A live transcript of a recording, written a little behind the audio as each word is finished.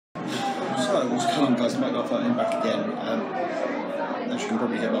calls, come on guys, might got 13 back again. As you can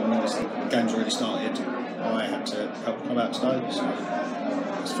probably hear by my noise, the game's already started. I had to help the club out today, so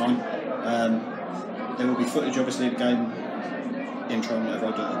that's fine. There will be footage obviously of the game, intro and whatever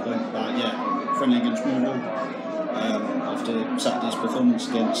I do at the point, but yeah, friendly against Millwall. After Saturday's performance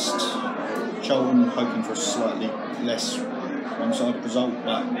against Charlton, hoping for a slightly less one-sided result,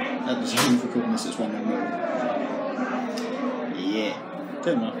 but at the time of recording this, it's 1-1 Millwall. Yeah,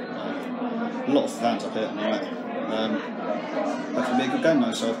 doing well. A lot of fans up here tonight. Hopefully be a good game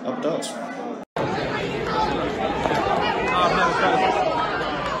though, so up the darts.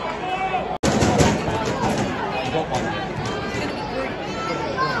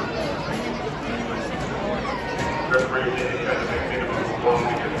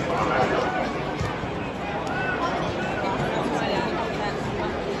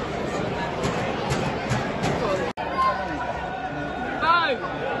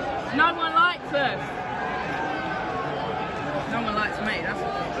 No one likes us. No one likes me. That's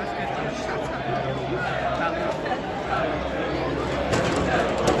good. Shut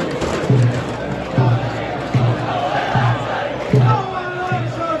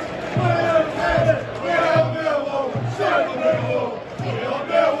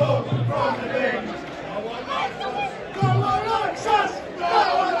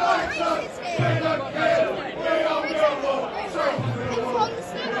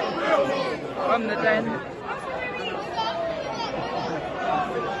from the den.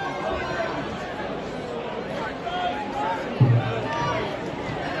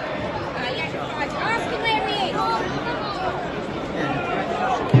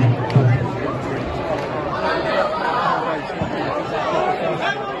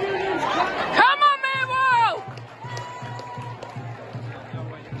 Come on, Millwall!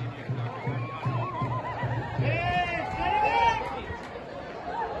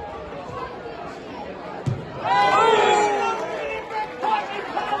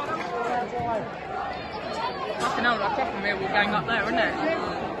 Fucking hell, that proper Millwall gang up there, isn't it?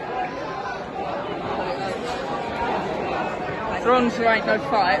 As long as there ain't no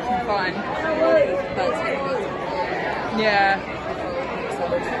fights, I'm fine. Yeah.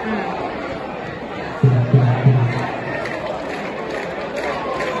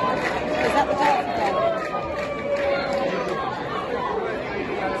 Is that the Dartford game?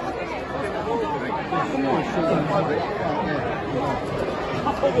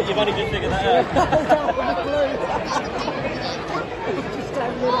 You've only just figured that out.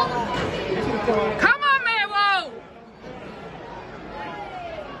 Come on, Millwall!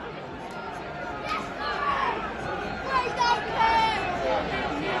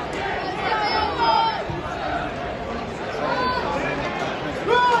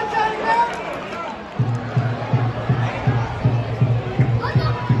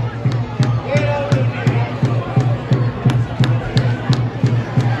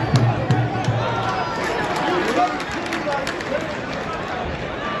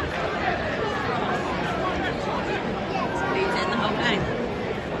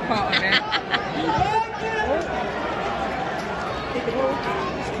 Part of it.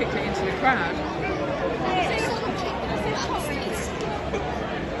 Just kicked it into the crowd.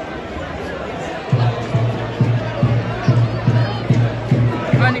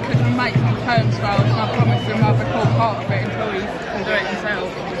 Only because my mate's on turnstiles and I promised him I'd record part of it until he can do it himself.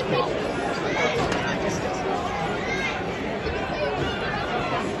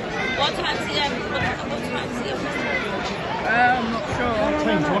 What time's the I'm not sure. Do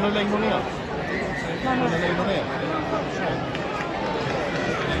you want to lean on here? No. Want to lean on here?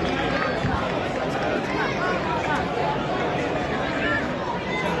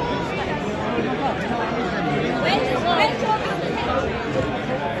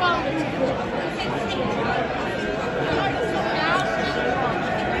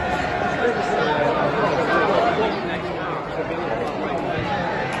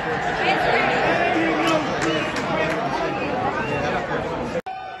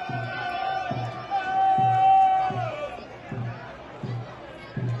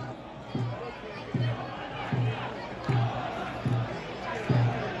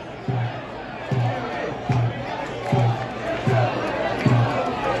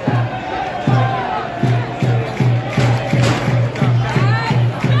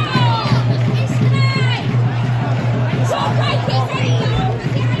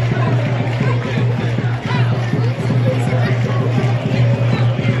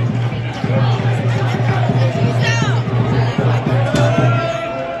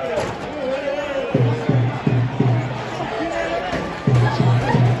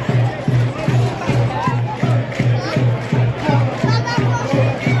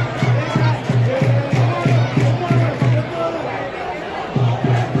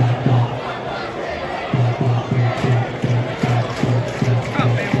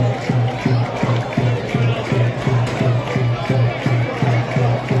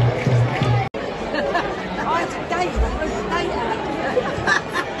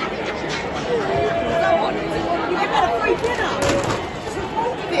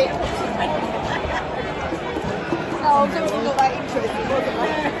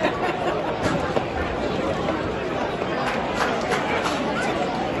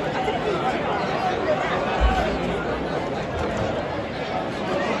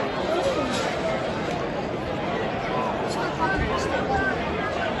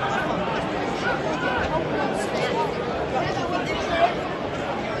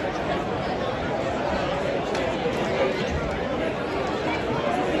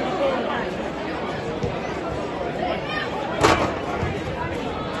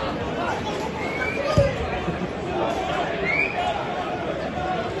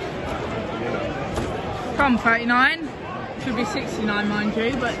 Come 39. Should be 69, mind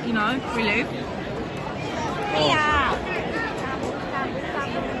you, but you know, we live. Yeah.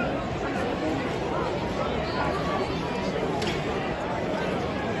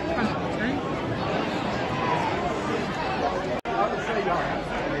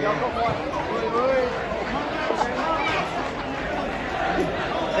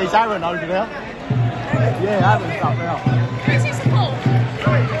 Is Aaron over there? Yeah, Aaron's up there. Who's he support?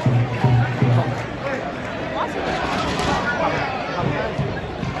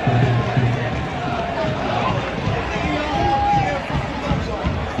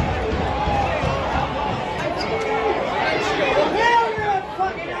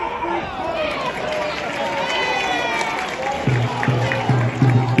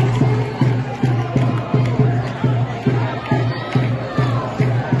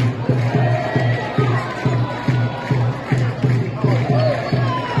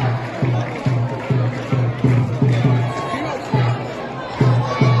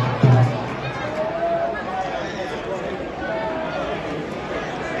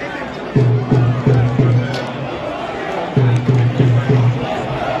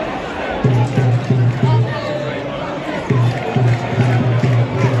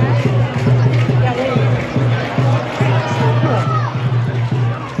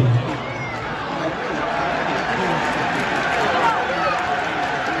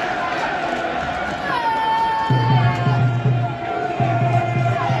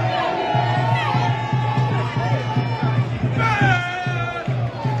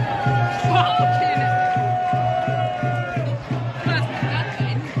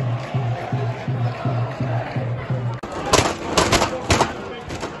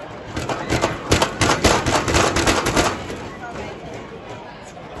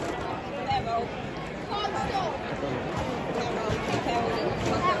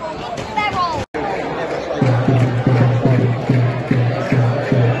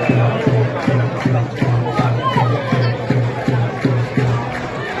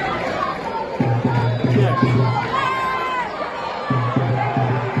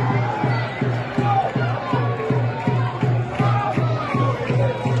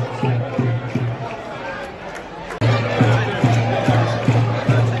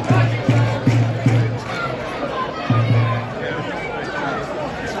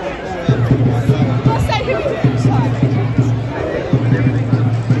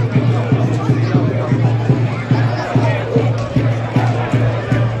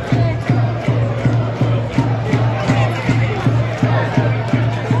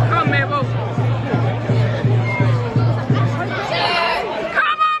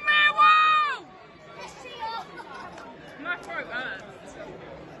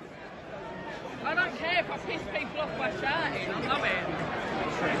 I don't care if I piss people off by shouting, I love it.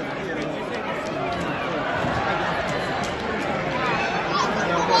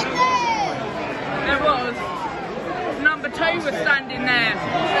 There was. Number 2 was standing there.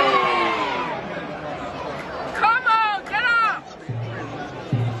 Come on, get up!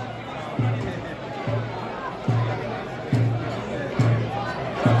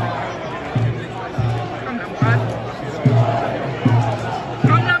 Come on, bud.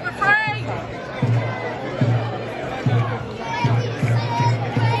 Come number 3!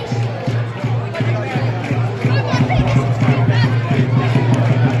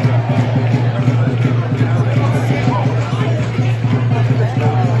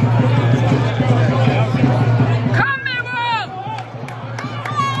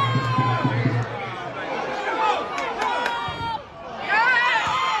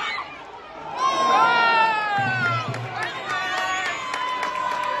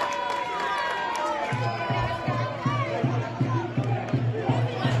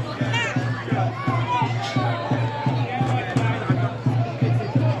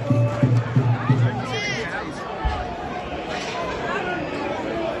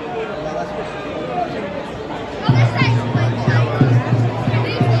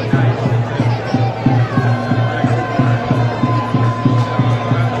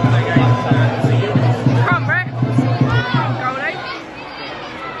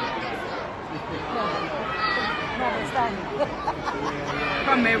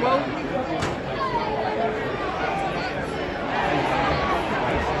 Come Millwall.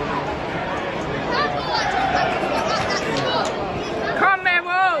 Come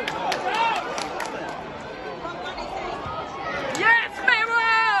Millwall. Yes,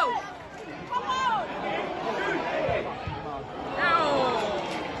 Millwall. Come on.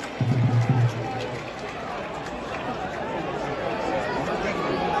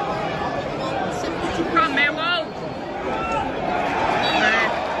 Come Millwall.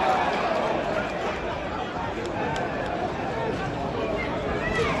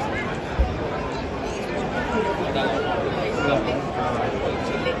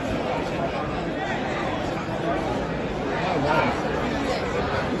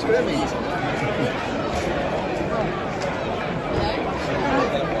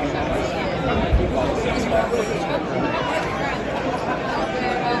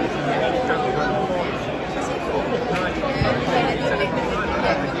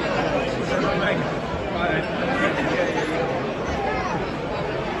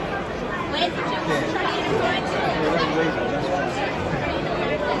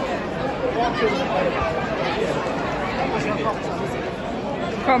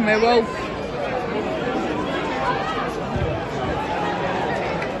 Come here, Wolf.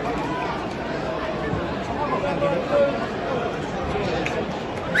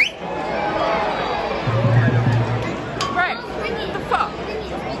 Right, what the fuck?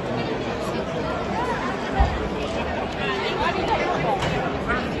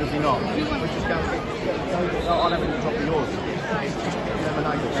 Does he not? We just go. I'll have it at the top of yours. You never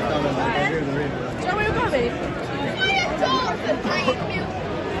know. Do you know where you're going?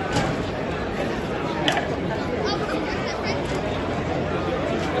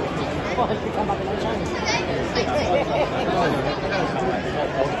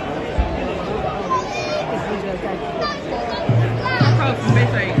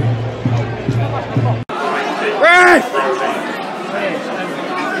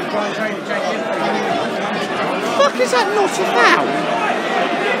 Fuck is that not a foul?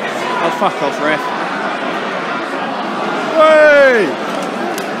 Oh, fuck off, ref. Way!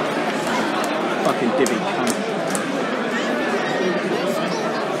 Fucking divvy cunt.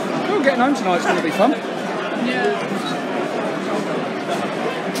 We're getting home tonight, it's going to be fun. Yeah.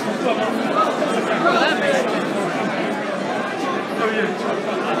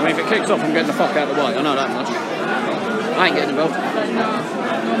 I mean, if it kicks off, I'm getting the fuck out of the way. I know that much. I ain't getting involved.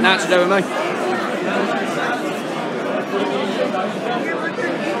 Now it's to do with me.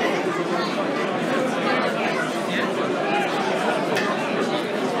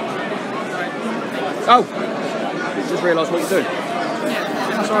 Oh! Just realised what you're doing.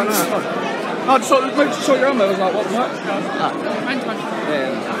 That's alright, no, that's fine. I just saw your arm there, I was like, what the fuck? Yeah.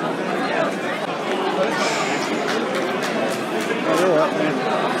 Oh, you're alright, man.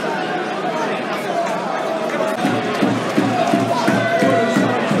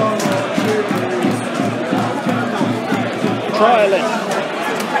 Trialing.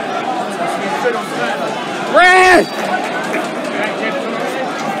 Red!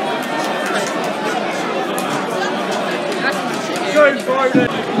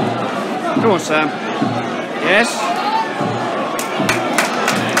 Come on, Sam. Yes?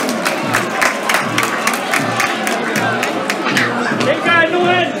 Keep going,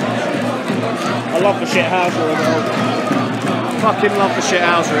 Norton! I love the shithousery of it all. Fucking love the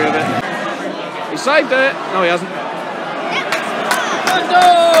shithousery of it. He saved it. No, he hasn't.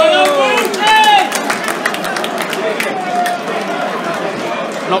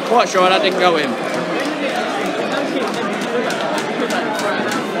 Not quite sure that didn't go in.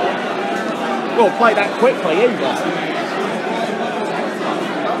 Well, play that quickly either.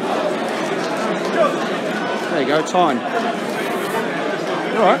 There you go, time.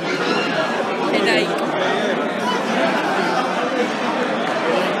 You alright?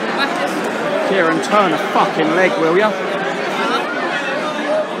 Kieran, turn a fucking leg, will ya?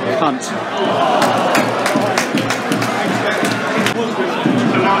 Cunt.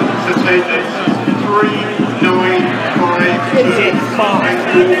 Tonight's attendance 395. Is it fine?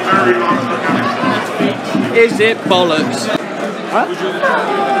 Thank you very much for coming. Is it bollocks? Huh?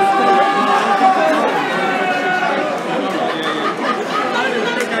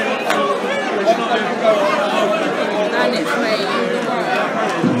 And it's me.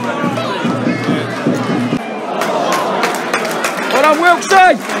 Well done,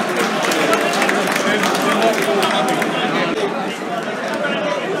 Wilkesy!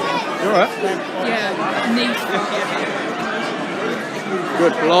 You alright? Yeah, knee.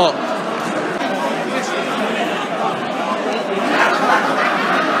 Good block.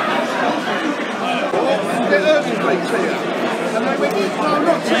 I'm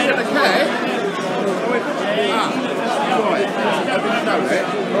not saying the cat.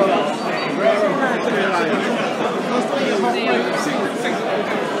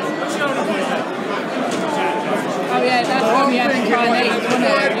 Oh yeah, that's what we had to try and eat, wasn't it?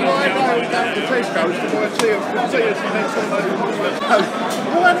 Why the Tesco's to buy tea and next one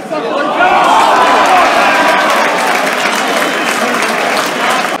why the fuck are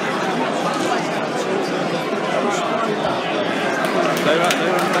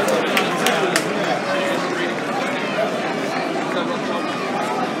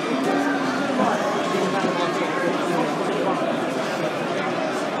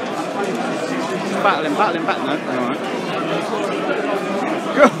Battling back, no? Alright.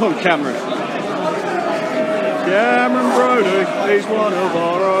 Go on, Cameron. Cameron Brody, he's one of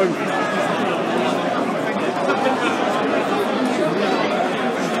our own.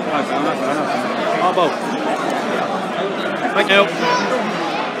 Arbo. Thank you.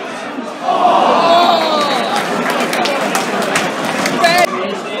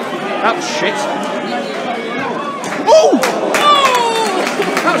 That was shit. Oh!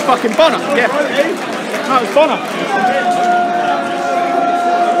 That was fucking Bonner. Yeah. That was Bonner.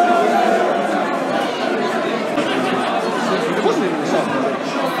 It wasn't even the song.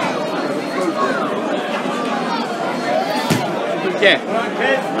 Yeah.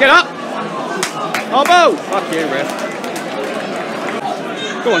 Get up. Arbo. Fuck you, ref.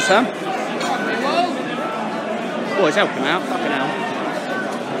 Go on, Sam. Boys, help him out. Fucking hell.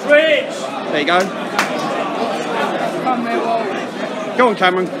 Switch. There you go. Come Millwall. Go on,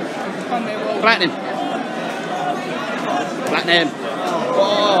 Cameron. Come Millwall. Flatten him. Flatten him.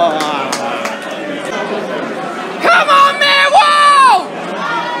 Oh. Come on, Millwall!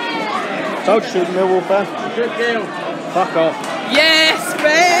 Told you, Millwall fan. Good deal. Fuck off. Yes,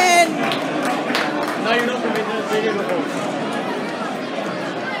 Ben! No, you're not going to be the video before.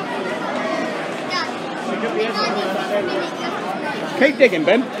 Keep digging,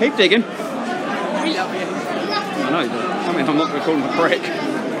 Ben. Keep digging. We love you. I know, but I mean, I'm not going to call him a prick.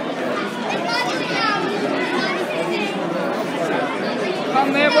 Come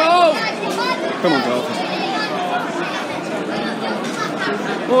Millwall! Come on, Dartford.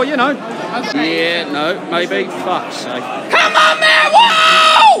 Well, you know. Okay. Yeah, no, maybe. Fuck's sake. Come on,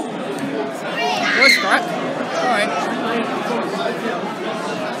 Millwall! Voice crack. Alright.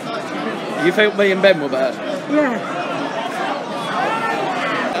 You felt me and Ben were bad? Yeah.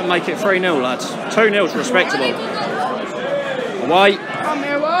 That'll make it 3-0, lads. 2-0's respectable. Away. Come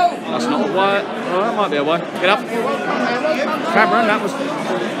Millwall! That's not away. Oh, that might be away. Get up. Cameron, that was...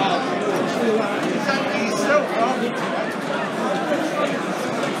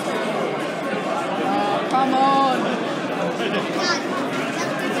 Come on!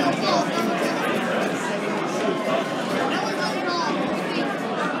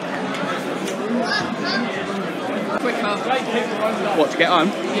 Quicker. What, to get home?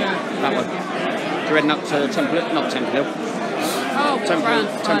 Yeah. That one. You're heading up to Temple, not Temple Hill. Oh,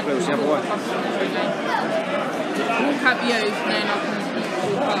 Temple Hill's the other way. Walk up you and then I can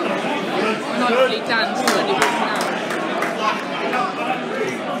walk up. And hopefully Dan's already walking out.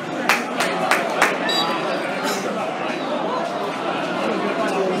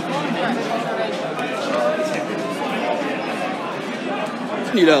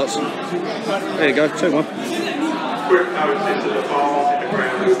 New darts. There you go, 2-1. Quick notice that the bars in the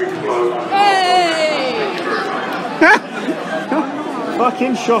ground will be closed. Hey!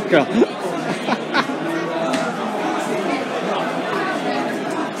 Fucking shocker.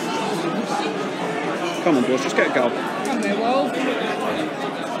 Come on, boys, just get a goal. Come Millwall.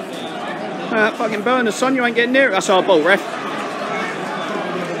 Fucking burners, son, you ain't getting near it. That's our ball, ref.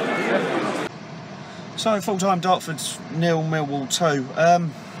 So full-time Dartford's 0, Millwall 2.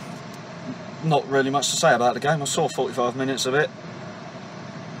 Not really much to say about the game. I saw 45 minutes of it,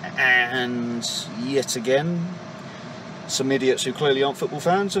 and yet again, some idiots who clearly aren't football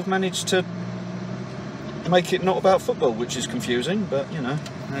fans have managed to make it not about football, which is confusing. But you know,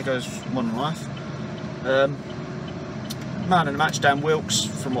 there goes modern life. Man of the match, Dan Wilkes.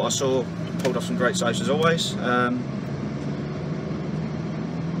 From what I saw, pulled off some great saves as always.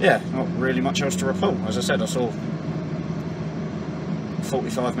 Yeah, not really much else to report. As I said, I saw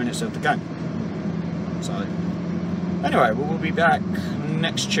 45 minutes of the game. So, anyway, we'll be back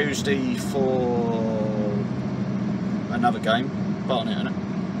next Tuesday for another game. Barnet, isn't it?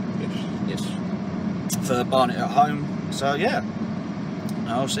 Yes. For Barnet at home. So, yeah.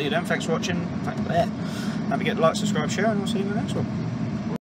 I'll see you then. Thanks for watching. Don't forget to like, subscribe, share, and I'll see you in the next one.